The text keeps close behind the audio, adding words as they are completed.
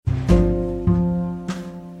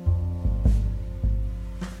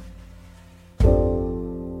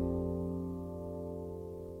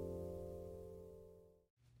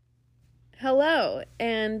Hello,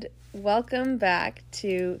 and welcome back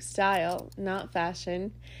to Style, Not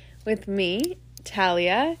Fashion, with me,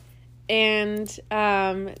 Talia. And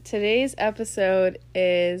today's episode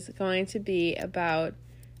is going to be about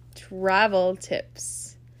travel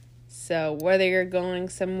tips. So whether you're going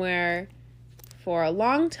somewhere for a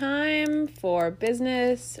long time, for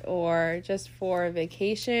business, or just for a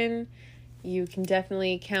vacation, you can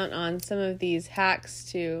definitely count on some of these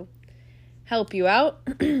hacks to help you out.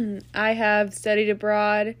 I have studied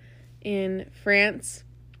abroad in France,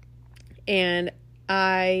 and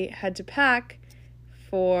I had to pack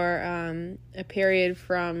for a period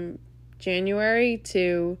from January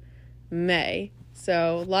to May.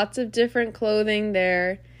 So lots of different clothing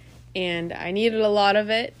there, and I needed a lot of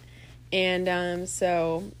it. And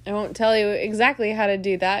so I won't tell you exactly how to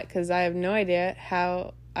do that because I have no idea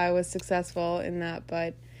how I was successful in that,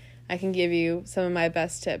 but I can give you some of my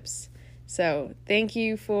best tips. So thank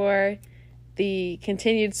you for the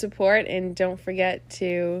continued support, and don't forget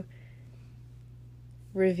to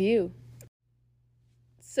review.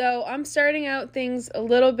 So I'm starting out things a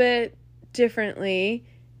little bit differently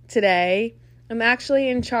today. I'm actually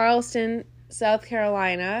in Charleston, South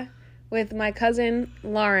Carolina with my cousin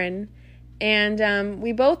Lauren, and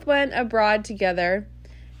we both went abroad together,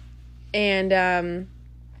 and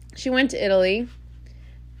she went to Italy.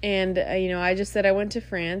 And, I just said I went to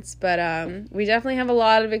France, but we definitely have a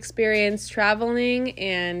lot of experience traveling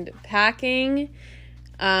and packing.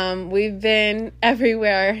 We've been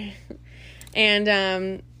everywhere.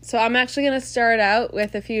 And so I'm actually going to start out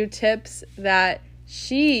with a few tips that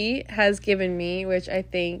she has given me, which I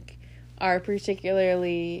think are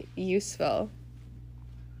particularly useful.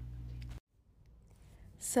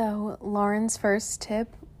 So Lauren's first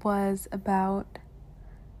tip was about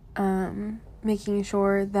making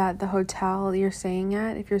sure that the hotel you're staying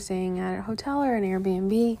at, if you're staying at a hotel or an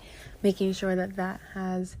Airbnb, making sure that that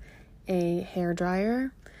has a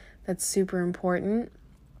hairdryer. That's super important.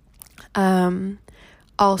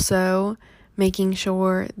 Also, making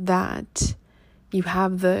sure that you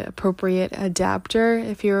have the appropriate adapter.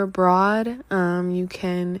 If you're abroad, you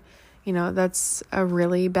can, that's a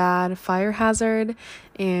really bad fire hazard.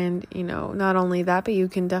 And, not only that, but you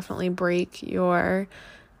can definitely break your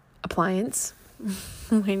appliance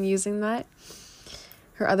when using that.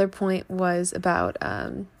 Her other point was about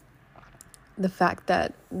the fact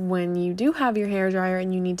that when you do have your hairdryer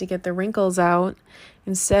and you need to get the wrinkles out,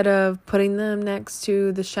 instead of putting them next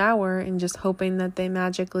to the shower and just hoping that they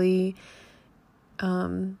magically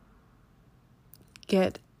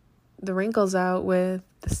get the wrinkles out with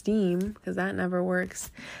the steam, because that never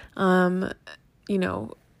works,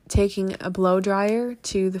 taking a blow dryer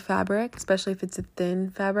to the fabric, especially if it's a thin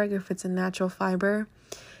fabric or if it's a natural fiber.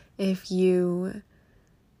 If you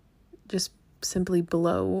just simply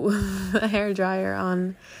blow a hair dryer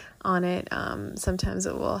on it, sometimes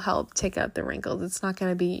it will help take out the wrinkles. It's not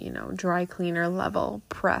going to be, dry cleaner level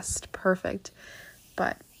pressed perfect,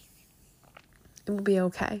 but it will be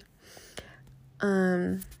okay.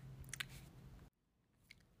 And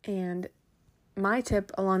my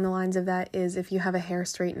tip along the lines of that is if you have a hair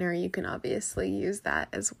straightener, you can obviously use that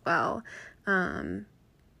as well. Kind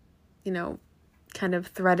of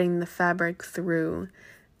threading the fabric through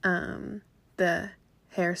the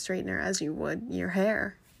hair straightener as you would your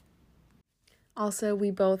hair. Also,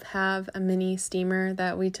 we both have a mini steamer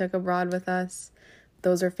that we took abroad with us.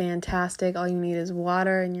 Those are fantastic. All you need is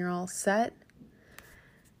water and you're all set.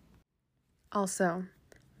 Also,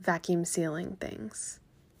 vacuum sealing things.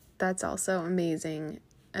 That's also amazing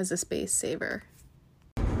as a space saver.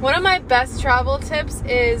 One of my best travel tips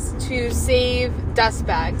is to save dust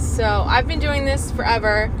bags. So I've been doing this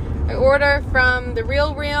forever. I order from The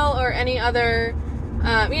Real or any other,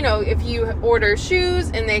 if you order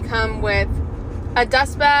shoes and they come with a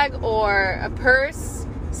dust bag or a purse,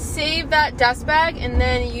 save that dust bag and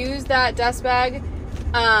then use that dust bag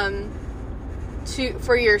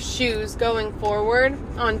for your shoes going forward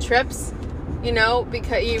on trips.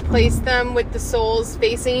 Because you place them with the soles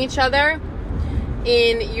facing each other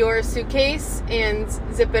in your suitcase and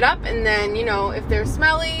zip it up. And then, if they're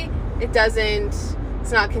smelly,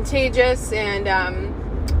 it's not contagious, and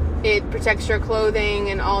it protects your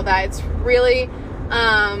clothing and all that. It's really,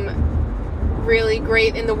 really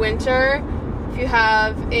great in the winter. If you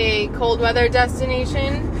have a cold weather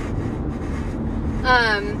destination,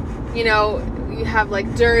 you have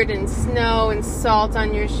like dirt and snow and salt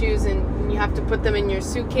on your shoes, and you have to put them in your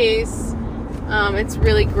suitcase. It's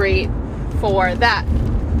really great for that.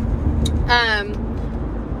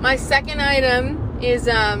 My second item is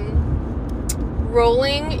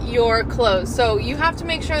rolling your clothes. So you have to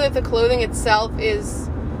make sure that the clothing itself is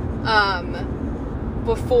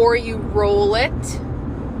before you roll it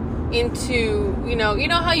into, you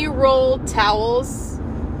know how you roll towels?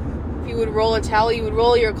 If you would roll a towel, you would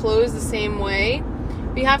roll your clothes the same way.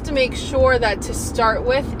 But you have to make sure that to start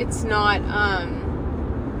with, it's not,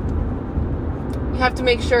 you have to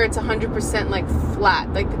make sure it's 100% like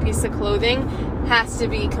flat. Like the piece of clothing has to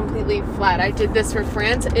be completely flat. I did this for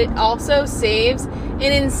France. It also saves an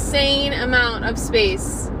insane amount of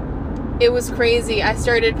space. It was crazy. I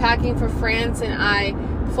started packing for France and I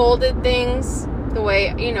folded things the way,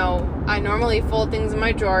 I normally fold things in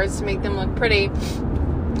my drawers to make them look pretty.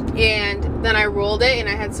 And then I rolled it and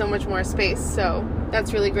I had so much more space. So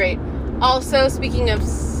that's really great. Also, speaking of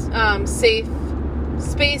space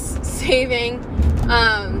saving,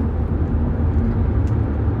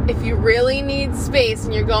 if you really need space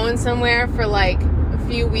and you're going somewhere for like a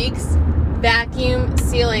few weeks, vacuum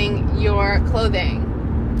sealing your clothing.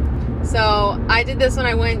 So I did this when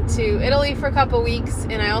I went to Italy for a couple weeks,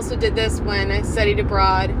 and I also did this when I studied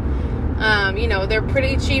abroad. They're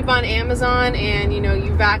pretty cheap on Amazon, and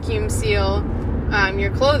you vacuum seal your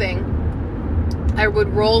clothing. I would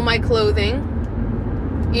roll my clothing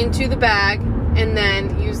into the bag and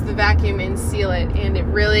then use the vacuum and seal it, and it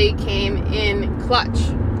really came in clutch.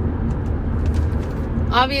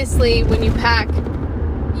 Obviously, when you pack,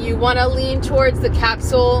 you want to lean towards the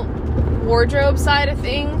capsule wardrobe side of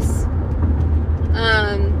things.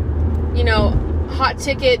 Hot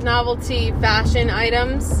ticket novelty fashion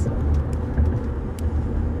items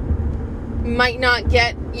might not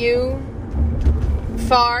get you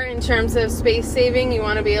far in terms of space saving. You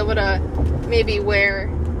want to be able to maybe wear,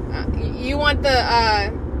 you want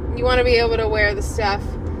to be able to wear the stuff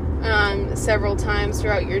several times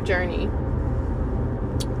throughout your journey.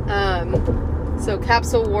 So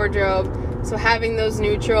capsule wardrobe, so having those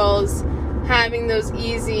neutrals, having those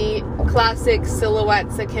easy classic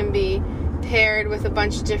silhouettes that can be paired with a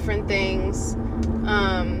bunch of different things,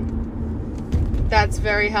 that's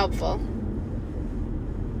very helpful.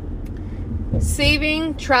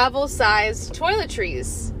 Saving travel-sized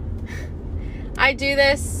toiletries. I do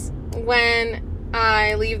this when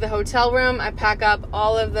I leave the hotel room. I pack up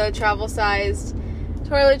all of the travel-sized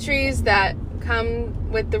toiletries that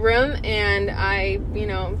come with the room, and I,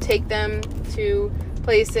 take them to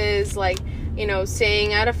places like,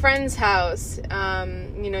 staying at a friend's house.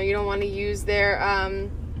 You don't want to use their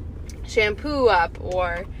shampoo up,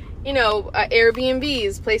 or,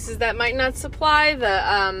 Airbnbs, places that might not supply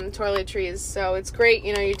the toiletries. So it's great,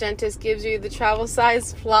 your dentist gives you the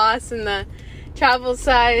travel-sized floss and the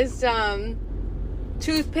travel-sized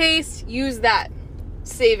toothpaste. Use that.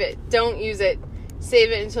 Save it. Don't use it.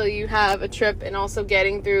 Save it until you have a trip, and also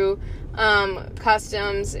getting through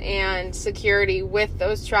customs and security with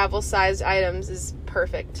those travel-sized items is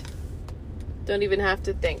perfect. Don't even have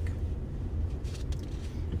to think.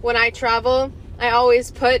 When I travel, I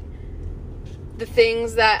always put the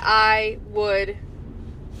things that I would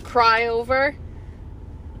cry over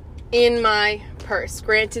in my purse.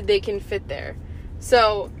 Granted, they can fit there.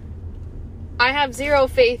 So I have zero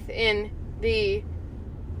faith in the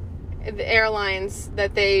airlines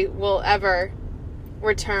that they will ever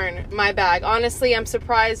return my bag. Honestly, I'm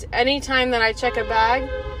surprised anytime that I check a bag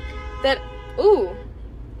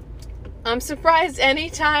I'm surprised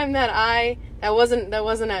anytime that that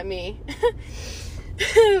wasn't at me.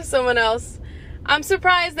 Someone else. I'm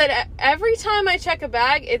surprised that every time I check a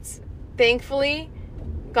bag, it's thankfully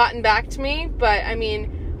gotten back to me. But I mean,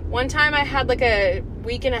 one time I had like a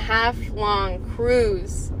week and a half long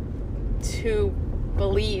cruise to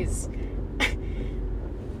Belize.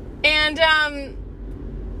 And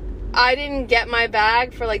I didn't get my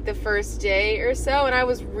bag for like the first day or so, and I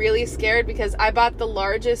was really scared because I bought the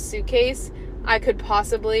largest suitcase I could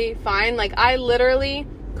possibly find. Like, I literally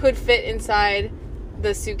could fit inside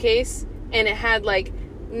the suitcase, and it had like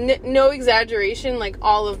no exaggeration, like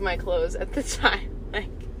all of my clothes at the time. Like,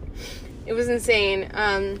 it was insane.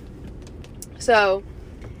 So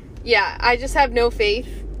yeah, I just have no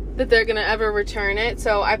faith that they're gonna ever return it.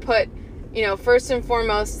 So I put, first and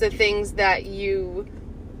foremost, the things that you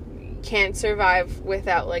can't survive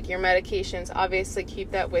without, like your medications. Obviously keep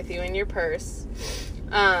that with you in your purse.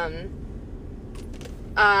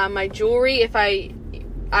 My jewelry, if I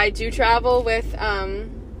do travel with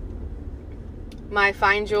my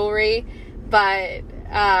fine jewelry, but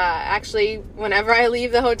actually whenever I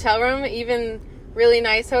leave the hotel room, even really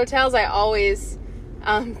nice hotels, I always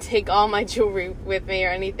take all my jewelry with me, or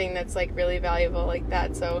anything that's like really valuable like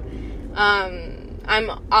that. So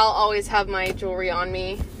I'll always have my jewelry on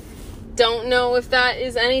me. Don't know if that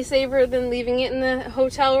is any safer than leaving it in the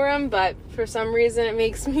hotel room, but for some reason it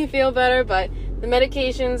makes me feel better. But the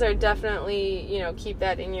medications are definitely, keep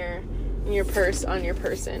that in your purse, on your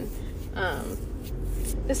person.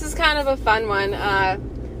 This is kind of a fun one.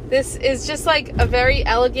 This is just like a very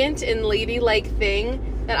elegant and ladylike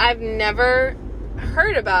thing that I've never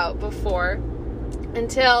heard about before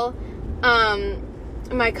until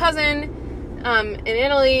my cousin in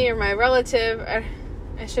Italy, or my relative, I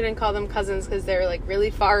shouldn't call them cousins because they're like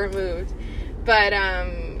really far removed, but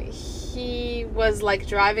he was like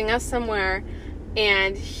driving us somewhere,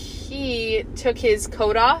 and he took his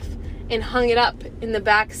coat off and hung it up in the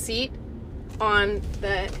back seat on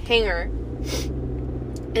the hanger,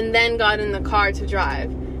 and then got in the car to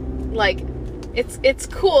drive. Like, it's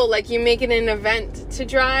cool. Like, you make it an event to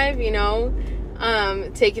drive,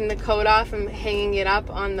 taking the coat off and hanging it up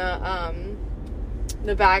on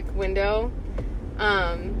the back window.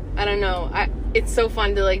 I don't know. It's so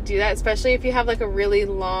fun to like do that, especially if you have like a really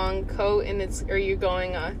long coat and or you're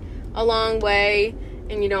going a long way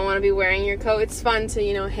and you don't want to be wearing your coat. It's fun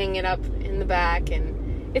to, hang it up in the back,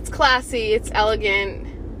 and it's classy, it's elegant.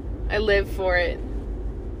 I live for it.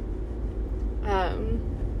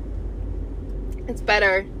 It's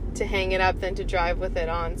better to hang it up than to drive with it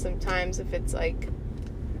on sometimes if it's like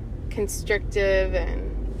constrictive,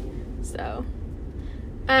 and so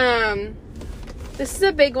this is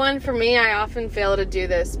a big one for me. I often fail to do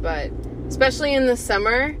this, but especially in the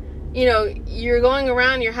summer, you're going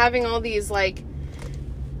around, you're having all these like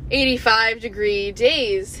 85-degree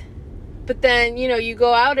days, but then, you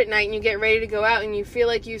go out at night and you get ready to go out and you feel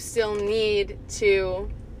like you still need to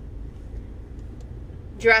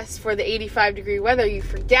dress for the 85-degree weather. You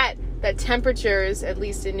forget that temperatures, at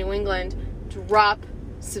least in New England, drop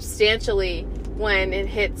substantially when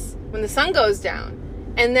the sun goes down.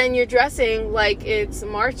 And then you're dressing like it's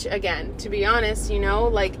March again, to be honest,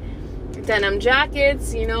 like denim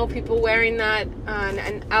jackets, people wearing that on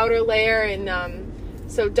an outer layer. And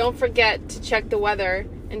so don't forget to check the weather,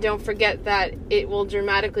 and don't forget that it will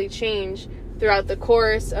dramatically change throughout the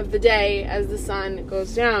course of the day as the sun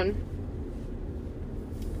goes down.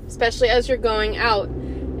 Especially as you're going out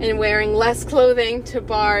and wearing less clothing to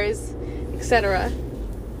bars, etc.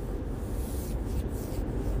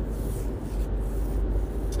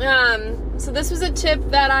 So this was a tip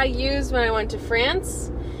that I used when I went to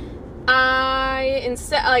France.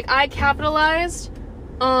 I capitalized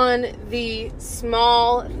on the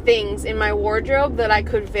small things in my wardrobe that I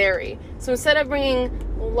could vary. So instead of bringing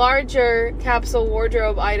larger capsule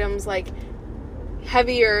wardrobe items like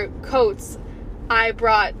heavier coats, I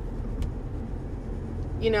brought,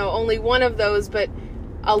 only one of those, but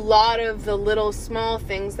a lot of the little small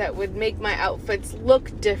things that would make my outfits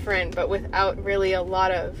look different, but without really a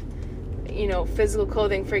lot of, physical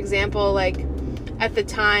clothing. For example, like at the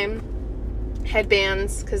time,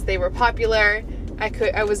 headbands, because they were popular,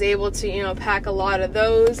 I was able to, pack a lot of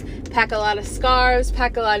those, pack a lot of scarves,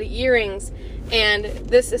 pack a lot of earrings, and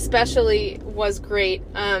this especially was great.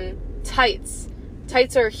 Tights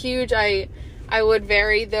are huge. I would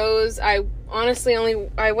vary those. I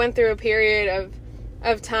went through a period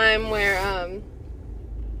of time where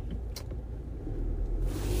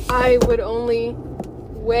I would only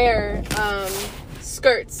wear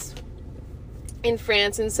skirts in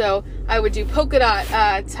France, and so I would do polka dot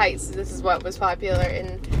tights. This is what was popular,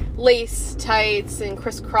 and lace tights and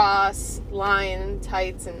crisscross line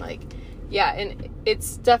tights, and and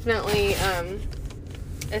it's definitely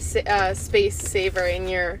a space saver in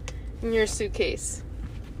your suitcase.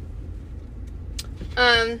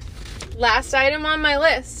 Last item on my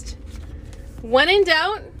list. When in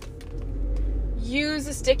doubt, use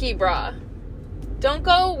a sticky bra. Don't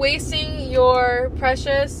go wasting your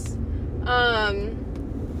precious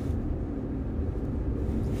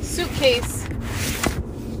suitcase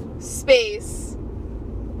space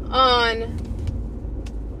on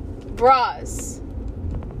bras.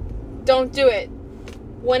 Don't do it.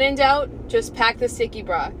 When in doubt, just pack the sticky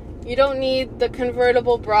bra. You don't need the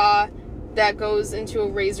convertible bra that goes into a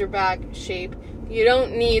razorback shape. You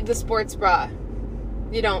don't need the sports bra.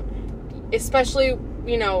 You don't. Especially,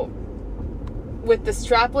 with the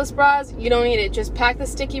strapless bras, you don't need it. Just pack the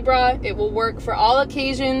sticky bra. It will work for all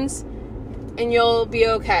occasions, and you'll be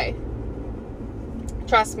okay.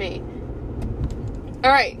 Trust me.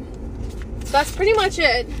 Alright. So that's pretty much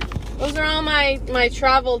it. Those are all my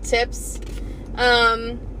travel tips.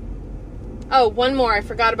 Oh, one more. I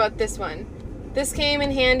forgot about this one. This came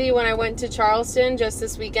in handy when I went to Charleston just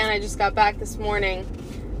this weekend. I just got back this morning.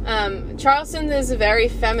 Charleston is a very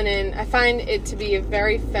feminine. I find it to be a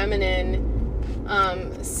very feminine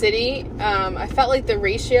city. I felt like the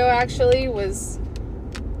ratio actually was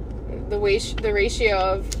the ratio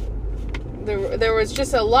of there was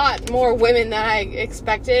just a lot more women than I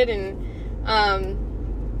expected, and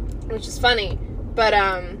which is funny. But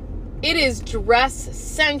it is dress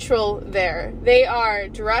central there. They are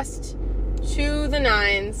dressed to the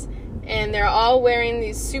nines, and they're all wearing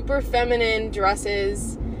these super feminine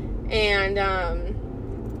dresses, and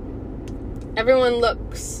everyone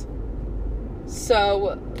looks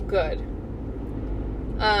so good.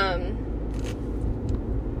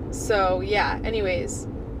 So yeah, anyways,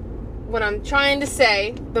 what I'm trying to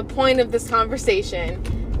say, the point of this conversation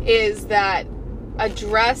is that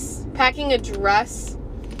packing a dress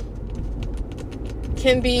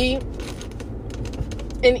can be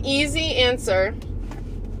an easy answer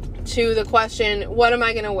to the question, what am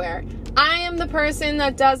I going to wear? I am the person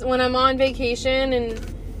that does, when I'm on vacation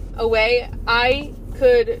and away, I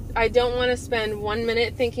don't want to spend 1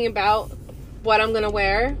 minute thinking about what I'm going to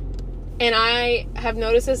wear. And I have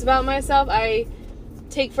noticed this about myself. I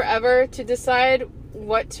take forever to decide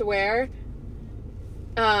what to wear.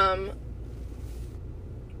 I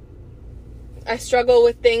struggle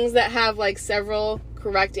with things that have like several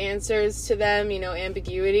correct answers to them,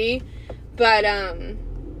 ambiguity. But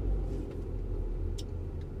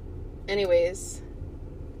anyways,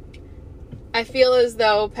 I feel as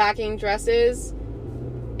though packing dresses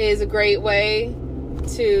is a great way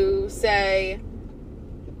to say,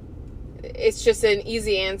 it's just an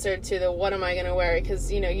easy answer to the what am I going to wear,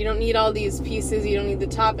 because you don't need all these pieces, you don't need the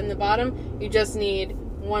top and the bottom, you just need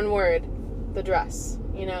one word, the dress,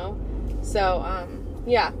 so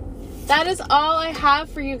yeah, that is all I have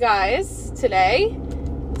for you guys today.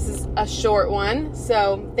 This is a short one,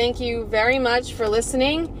 so thank you very much for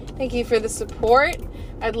listening. Thank you for the support.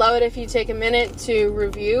 I'd love it if you take a minute to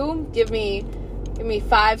review, give me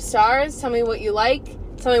 5 stars, tell me what you like,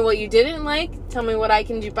 tell me what you didn't like, tell me what I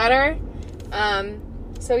can do better.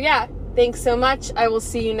 So yeah, thanks so much. I will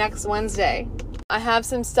see you next Wednesday. I have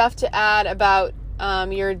some stuff to add about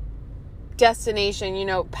your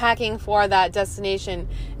destination, packing for that destination.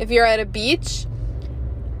 If you're at a beach,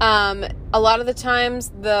 a lot of the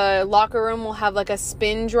times the locker room will have like a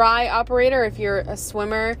spin dry operator. If you're a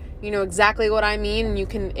swimmer, you know exactly what I mean,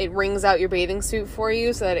 and it wrings out your bathing suit for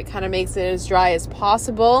you so that it kind of makes it as dry as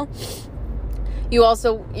possible.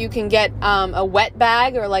 You can get a wet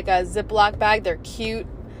bag or like a Ziploc bag. They're cute.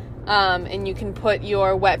 And you can put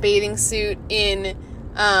your wet bathing suit in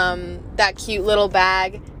that cute little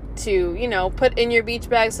bag to, put in your beach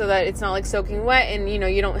bag so that it's not like soaking wet, and,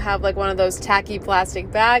 you don't have like one of those tacky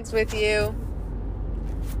plastic bags with you.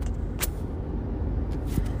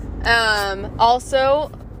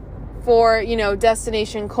 Also for,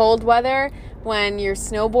 destination cold weather, when you're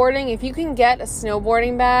snowboarding, if you can get a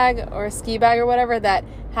snowboarding bag or a ski bag or whatever that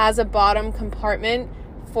has a bottom compartment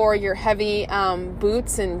for your heavy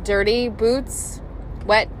boots and dirty boots,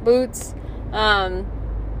 wet boots,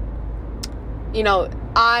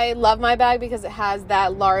 I love my bag because it has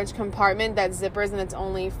that large compartment that zippers, and it's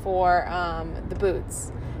only for the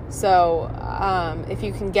boots. So if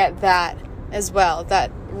you can get that as well,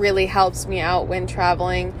 that really helps me out when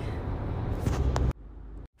traveling.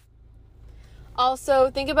 Also,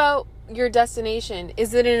 think about your destination.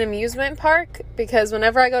 Is it an amusement park? Because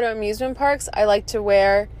whenever I go to amusement parks, I like to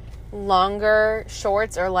wear longer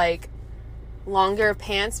shorts or like longer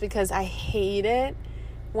pants, because I hate it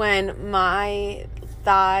when my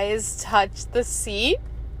thighs touch the seat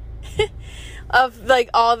of like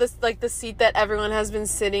all this, like the seat that everyone has been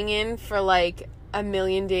sitting in for like a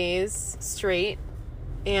million days straight.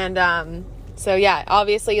 And so yeah,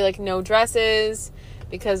 obviously like no dresses,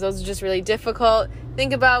 because those are just really difficult.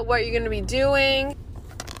 Think about what you're going to be doing.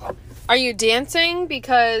 Are you dancing?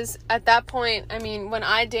 Because at that point, when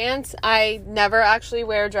I dance, I never actually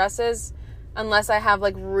wear dresses unless I have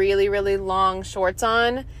like really, really long shorts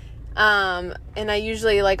on. And I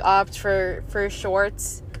usually like opt for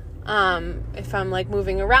shorts. If I'm like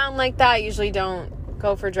moving around like that, I usually don't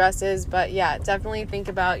go for dresses. But yeah, definitely think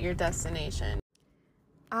about your destination.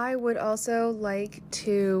 I would also like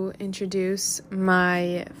to introduce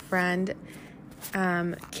my friend,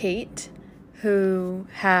 Kate, who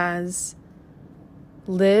has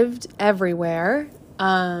lived everywhere.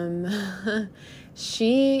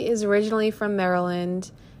 She is originally from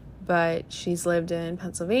Maryland, but she's lived in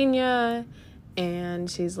Pennsylvania, and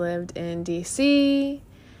she's lived in DC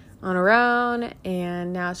on her own,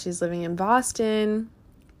 and now she's living in Boston.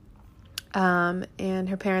 And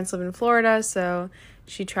her parents live in Florida, so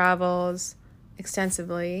she travels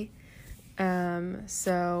extensively.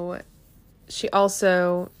 So she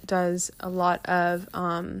also does a lot of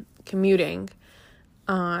commuting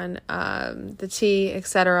on the T,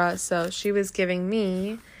 etc. So she was giving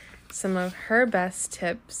me some of her best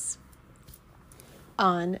tips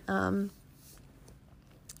on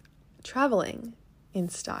traveling in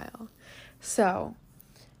style. So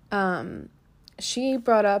she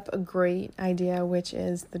brought up a great idea, which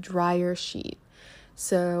is the dryer sheet.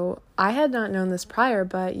 So I had not known this prior,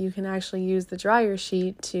 but you can actually use the dryer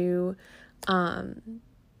sheet to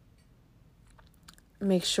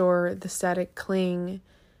make sure the static cling,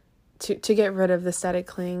 to get rid of the static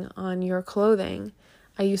cling on your clothing.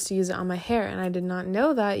 I used to use it on my hair, and I did not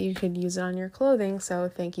know that you could use it on your clothing, so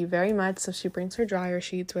thank you very much. So she brings her dryer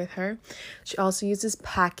sheets with her. She also uses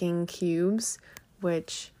packing cubes,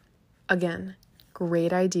 which, again,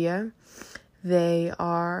 great idea. They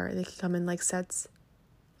can come in like sets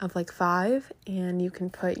of like 5, and you can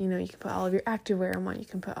put all of your activewear in one. You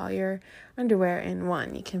can put all your underwear in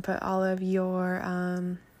one. You can put all of your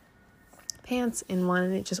pants in one,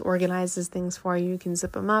 and it just organizes things for you. You can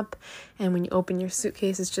zip them up, and when you open your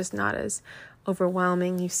suitcase, it's just not as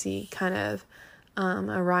overwhelming. You see kind of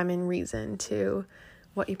a rhyme and reason to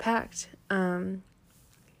what you packed.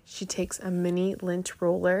 She takes a mini lint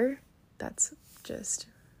roller. That's just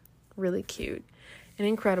really cute and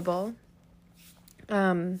incredible.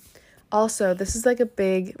 Also, this is like a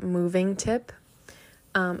big moving tip.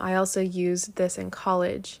 I also used this in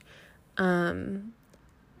college.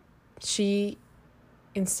 She,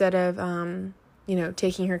 instead of,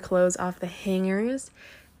 taking her clothes off the hangers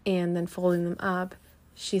and then folding them up,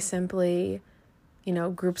 she simply,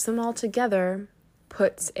 groups them all together,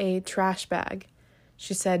 puts a trash bag.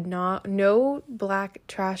 She said no black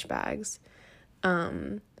trash bags.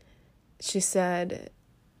 She said,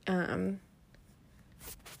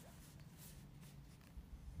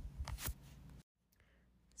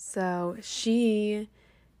 so she,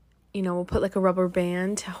 we'll put like a rubber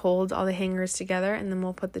band to hold all the hangers together, and then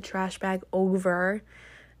we'll put the trash bag over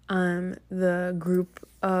the group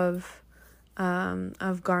of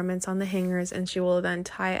garments on the hangers, and she will then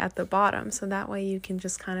tie it at the bottom. So that way you can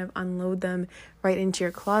just kind of unload them right into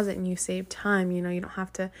your closet, and you save time. You don't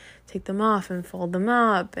have to take them off and fold them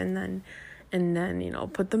up and then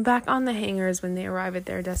put them back on the hangers when they arrive at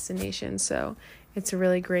their destination. So it's a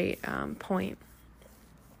really great point.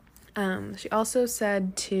 She also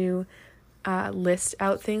said to list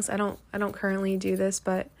out things. I don't currently do this,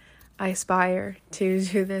 but I aspire to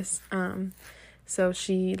do this. So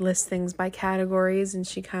she lists things by categories, and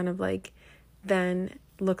she kind of like then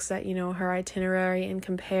looks at, her itinerary and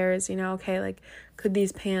compares, okay, like, could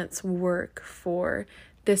these pants work for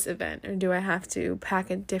this event, or do I have to pack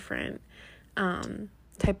a different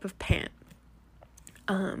type of pant?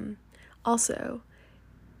 Also,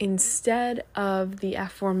 instead of the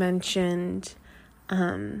aforementioned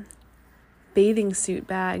wet bathing suit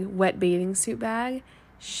bag,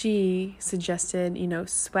 she suggested,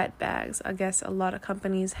 sweat bags. I guess a lot of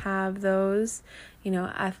companies have those,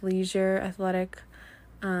 athletic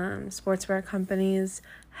sportswear companies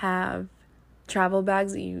have travel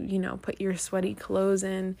bags that you put your sweaty clothes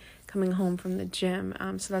in coming home from the gym.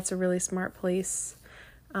 So that's a really smart place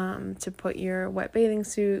to put your wet bathing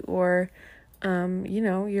suit or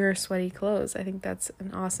your sweaty clothes. I think that's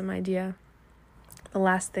an awesome idea. The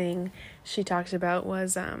last thing she talked about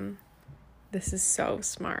was, this is so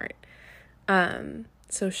smart.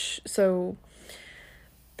 So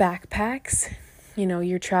backpacks,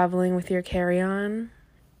 you're traveling with your carry-on,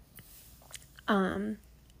 and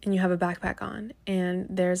you have a backpack on, and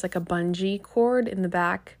there's like a bungee cord in the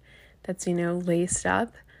back that's, laced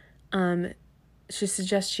up. She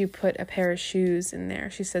suggests you put a pair of shoes in there.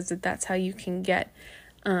 She says that's how you can get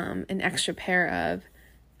an extra pair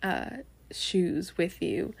of shoes with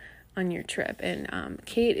you on your trip. And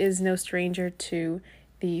Kate is no stranger to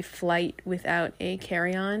the flight without a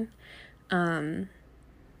carry-on.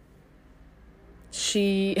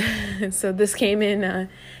 So this came in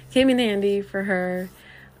handy for her.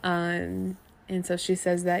 And so she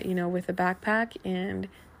says that, with a backpack and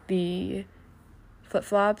the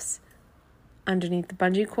flip-flops underneath the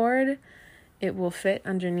bungee cord, it will fit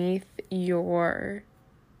underneath your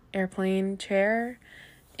airplane chair,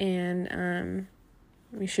 and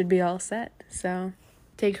we should be all set. So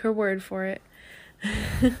take her word for it.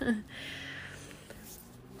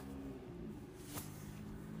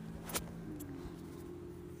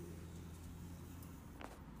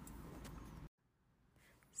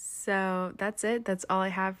 So that's it. That's all I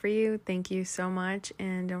have for you. Thank you so much,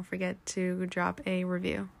 and don't forget to drop a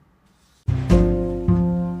review.